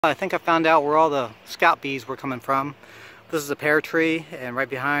I think I found out where all the scout bees were coming from. This is a pear tree, and right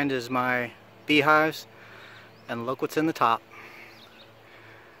behind is my beehives, and look what's in the top.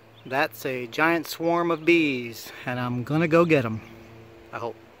 That's a giant swarm of bees, and I'm gonna go get them. I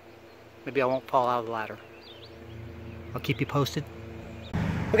hope. Maybe I won't fall out of the ladder. I'll keep you posted.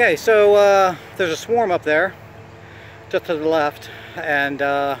 Okay, so there's a swarm up there just to the left, and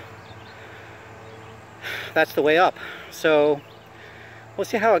that's the way up. So we'll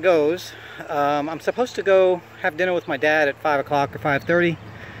see how it goes. I'm supposed to go have dinner with my dad at 5 o'clock or 5:30.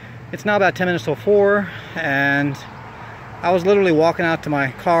 It's now about 10 minutes till 4, and I was literally walking out to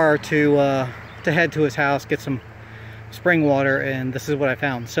my car to head to his house, get some spring water, and this is what I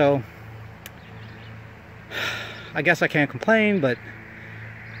found. So I guess I can't complain, but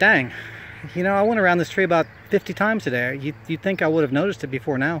dang, you know, I went around this tree about 50 times today. You'd think I would have noticed it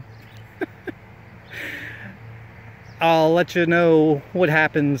before now. I'll let you know what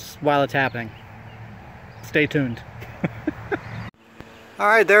happens while it's happening. Stay tuned.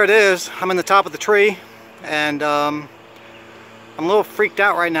 Alright, there it is. I'm in the top of the tree, and I'm a little freaked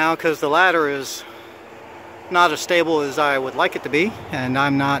out right now because the ladder is not as stable as I would like it to be, and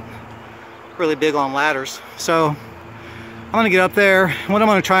I'm not really big on ladders. So I'm going to get up there. What I'm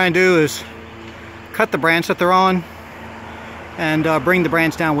going to try and do is cut the branch that they're on and bring the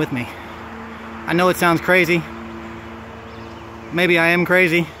branch down with me. I know it sounds crazy. Maybe I am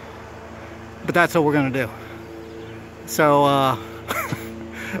crazy, but that's what we're gonna do. So,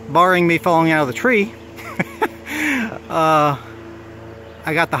 barring me falling out of the tree, I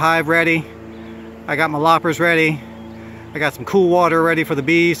got the hive ready, I got my loppers ready, I got some cool water ready for the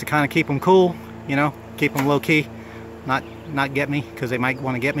bees to kind of keep them cool, you know, keep them low-key, not get me, because they might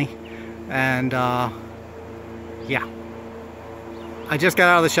want to get me. And yeah, I just got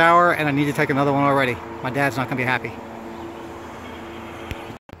out of the shower and I need to take another one already. My dad's not gonna be happy.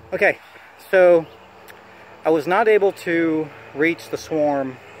 Okay, so I was not able to reach the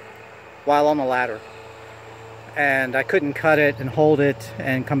swarm while on the ladder, and I couldn't cut it and hold it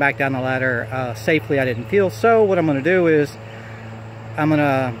and come back down the ladder safely. I didn't feel. So what I'm going to do is I'm going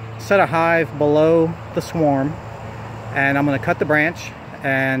to set a hive below the swarm, and I'm going to cut the branch,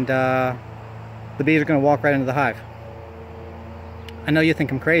 and the bees are going to walk right into the hive. I know you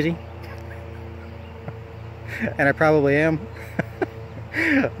think I'm crazy, and I probably am.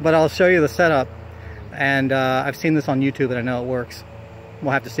 But I'll show you the setup, and I've seen this on YouTube and I know it works.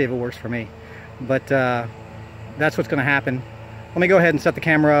 We'll have to see if it works for me, but that's what's going to happen. Let me go ahead and set the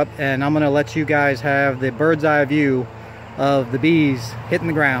camera up, and I'm going to let you guys have the bird's eye view of the bees hitting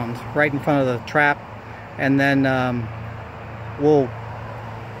the ground right in front of the trap, and then we'll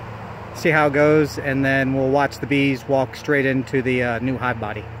see how it goes, and then we'll watch the bees walk straight into the new hive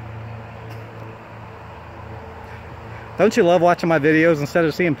body. Don't you love watching my videos instead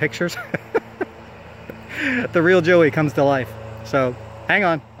of seeing pictures? The real Joey comes to life. So hang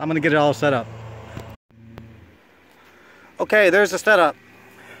on, I'm gonna get it all set up. Okay, there's the setup.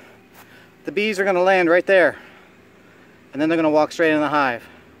 The bees are gonna land right there, and then they're gonna walk straight in the hive.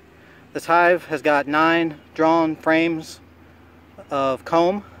 This hive has got 9 drawn frames of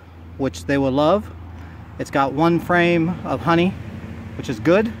comb, which they will love. It's got 1 frame of honey, which is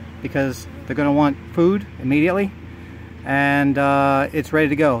good because they're gonna want food immediately. And it's ready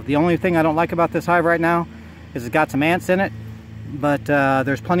to go. The only thing I don't like about this hive right now is it's got some ants in it, but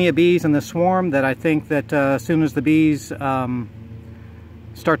there's plenty of bees in the swarm that I think that as soon as the bees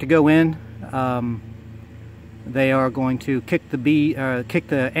start to go in, they are going to kick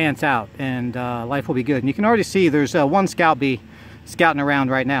the ants out, and life will be good. And you can already see there's 1 scout bee scouting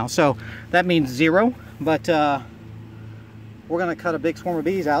around right now, so that means 0. But we're gonna cut a big swarm of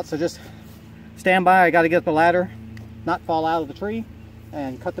bees out, so just stand by. I got to get the ladder, not fall out of the tree,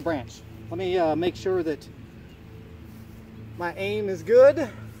 and cut the branch. Let me make sure that my aim is good.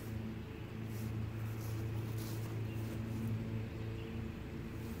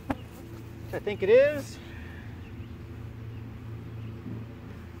 I think it is.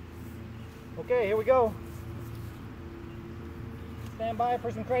 Okay, here we go. Stand by for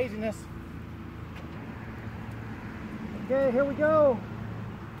some craziness. Okay, here we go.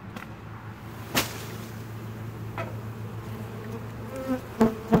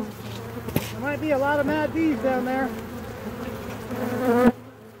 There might be a lot of mad bees down there.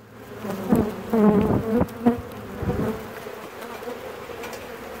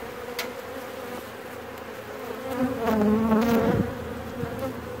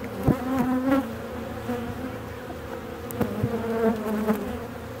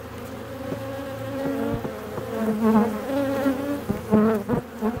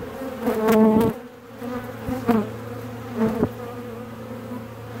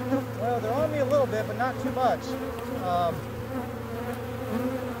 Well, they're on me a little bit, but not too much.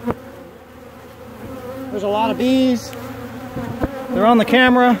 There's a lot of bees. They're on the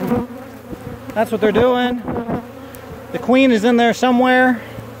camera. That's what they're doing. The queen is in there somewhere.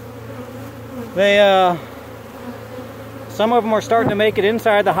 Some of them are starting to make it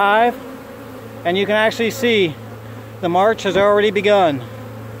inside the hive, and you can actually see the march has already begun.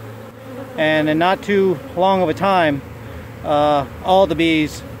 And in not too long of a time, all the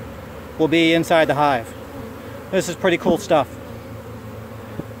bees will be inside the hive. This is pretty cool stuff.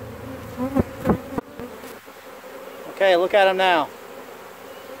 Okay, look at them now.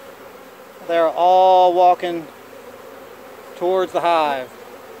 They're all walking towards the hive.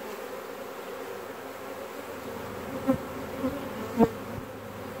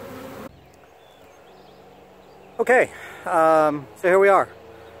 Okay, so here we are.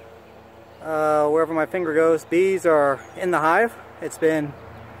 Wherever my finger goes, bees are in the hive. It's been,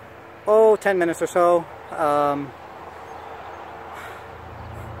 10 minutes or so.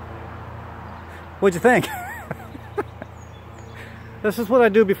 What'd you think? This is what I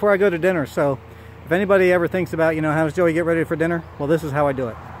do before I go to dinner, so if anybody ever thinks about, how does Joey get ready for dinner? Well, this is how I do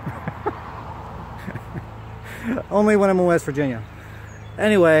it. Only when I'm in West Virginia.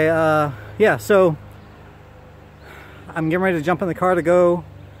 Anyway, yeah, so I'm getting ready to jump in the car to go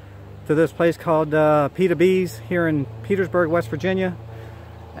to this place called Peta Bees here in Petersburg, West Virginia.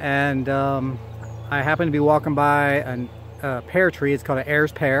 And I happen to be walking by a pear tree. It's called an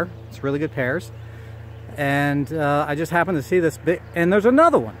Ayers pear. It's really good pears. And I just happened to see this big, and there's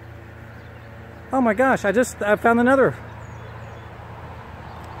another one. Oh my gosh, I found another.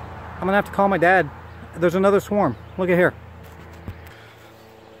 I'm gonna have to call my dad. There's another swarm. Look at here.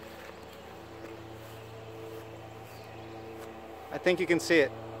 I think you can see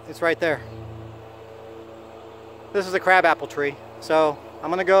it. It's right there. This is a crabapple tree. So I'm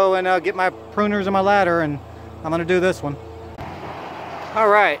gonna go and get my pruners and my ladder, and I'm gonna do this one. All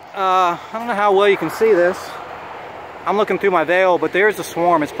right, I don't know how well you can see this. I'm looking through my veil, but there's the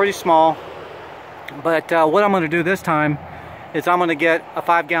swarm. It's pretty small. But what I'm gonna do this time is I'm gonna get a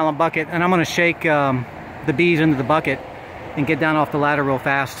 5-gallon bucket, and I'm gonna shake the bees into the bucket and get down off the ladder real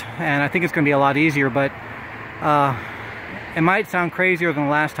fast. And I think it's gonna be a lot easier, but it might sound crazier than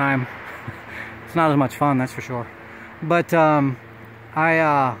the last time. It's not as much fun, that's for sure. But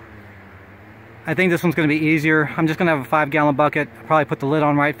I think this one's going to be easier. I'm just going to have a 5-gallon bucket. I'll probably put the lid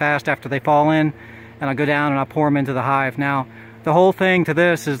on right fast after they fall in, and I'll go down and I'll pour them into the hive. Now, the whole thing to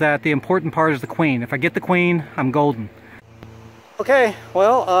this is that the important part is the queen. If I get the queen, I'm golden. Okay,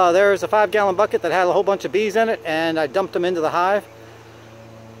 well, there's a 5-gallon bucket that had a whole bunch of bees in it, and I dumped them into the hive.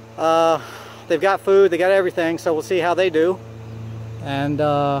 They've got food, they got everything, so we'll see how they do. And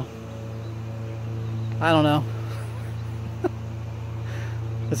I don't know.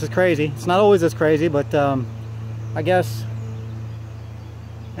 This is crazy. It's not always this crazy, but I guess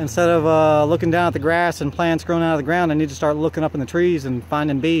instead of looking down at the grass and plants growing out of the ground, I need to start looking up in the trees and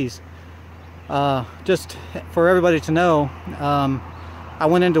finding bees. Just for everybody to know, I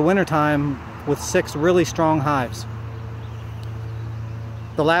went into wintertime with 6 really strong hives.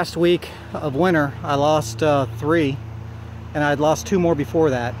 The last week of winter, I lost 3, and I'd lost 2 more before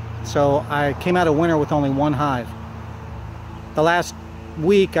that. So I came out of winter with only 1 hive. The last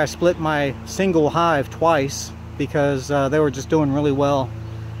week I split my single hive twice because they were just doing really well.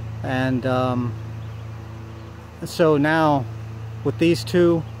 And so now with these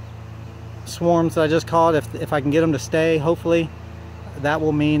 2 swarms that I just caught, if I can get them to stay, hopefully that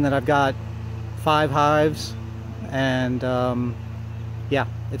will mean that I've got 5 hives. And yeah,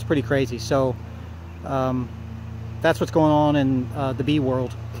 it's pretty crazy. So that's what's going on in the bee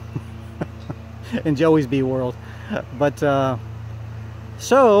world. In Joey's bee world. But I'm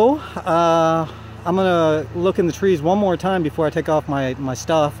gonna look in the trees one more time before I take off my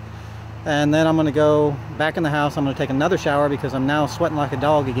stuff, and then I'm gonna go back in the house. I'm gonna take another shower because I'm now sweating like a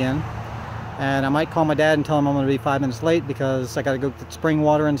dog again, and I might call my dad and tell him I'm gonna be 5 minutes late because I gotta go get spring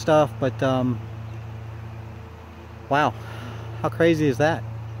water and stuff. But wow, how crazy is that?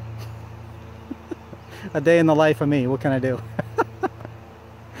 A day in the life of me. What can I do?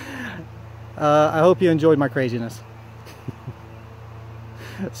 I hope you enjoyed my craziness.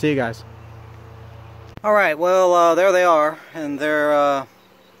 See you guys. Alright, well, there they are, and they're, I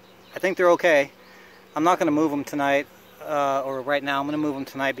think they're okay. I'm not going to move them tonight, or right now. I'm going to move them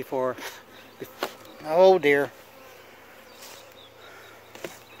tonight before, oh dear.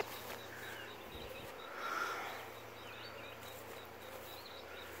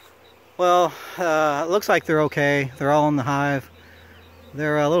 Well, it looks like they're okay. They're all in the hive.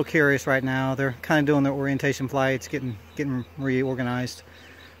 They're a little curious right now. They're kind of doing their orientation flights, getting reorganized.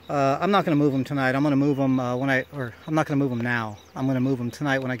 I'm not going to move them tonight. I'm going to move them I'm not going to move them now. I'm going to move them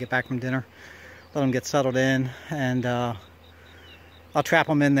tonight when I get back from dinner. Let them get settled in, and I'll trap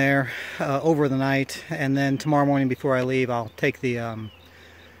them in there over the night, and then tomorrow morning before I leave, I'll take the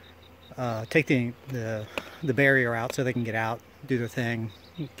barrier out so they can get out, do their thing,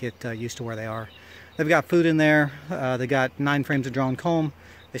 get used to where they are. They've got food in there. They got 9 frames of drawn comb.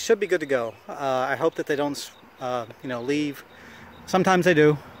 They should be good to go. I hope that they don't, leave. Sometimes they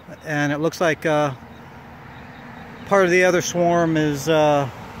do, and it looks like part of the other swarm is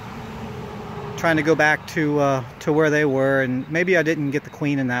trying to go back to where they were, and maybe I didn't get the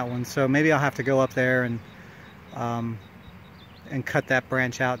queen in that one, so maybe I'll have to go up there and cut that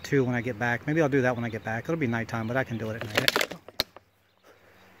branch out too when I get back. Maybe I'll do that when I get back. It'll be nighttime, but I can do it at night.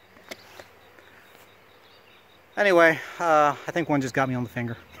 Anyway, I think one just got me on the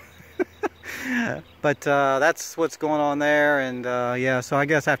finger. But that's what's going on there, and yeah, so I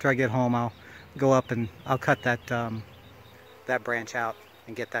guess after I get home I'll go up and I'll cut that that branch out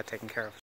and get that taken care of.